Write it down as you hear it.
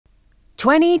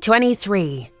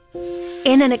2023.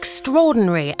 In an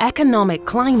extraordinary economic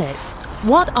climate,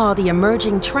 what are the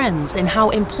emerging trends in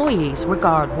how employees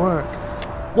regard work?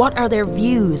 What are their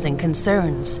views and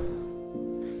concerns?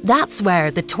 That's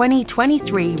where the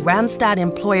 2023 Randstad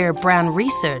Employer Brand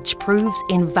Research proves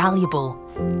invaluable.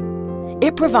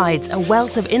 It provides a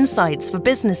wealth of insights for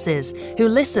businesses who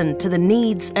listen to the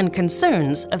needs and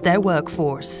concerns of their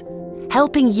workforce,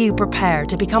 helping you prepare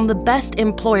to become the best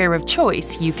employer of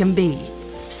choice you can be.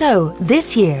 So,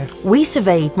 this year, we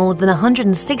surveyed more than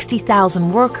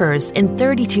 160,000 workers in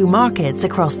 32 markets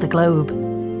across the globe.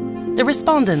 The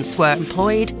respondents were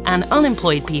employed and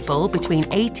unemployed people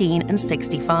between 18 and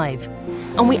 65.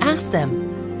 And we asked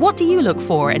them, what do you look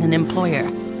for in an employer?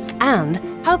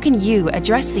 And how can you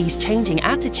address these changing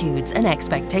attitudes and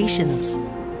expectations?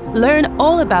 Learn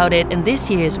all about it in this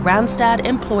year's Randstad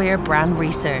Employer Brand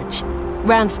Research.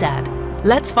 Randstad,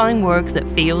 let's find work that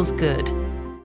feels good.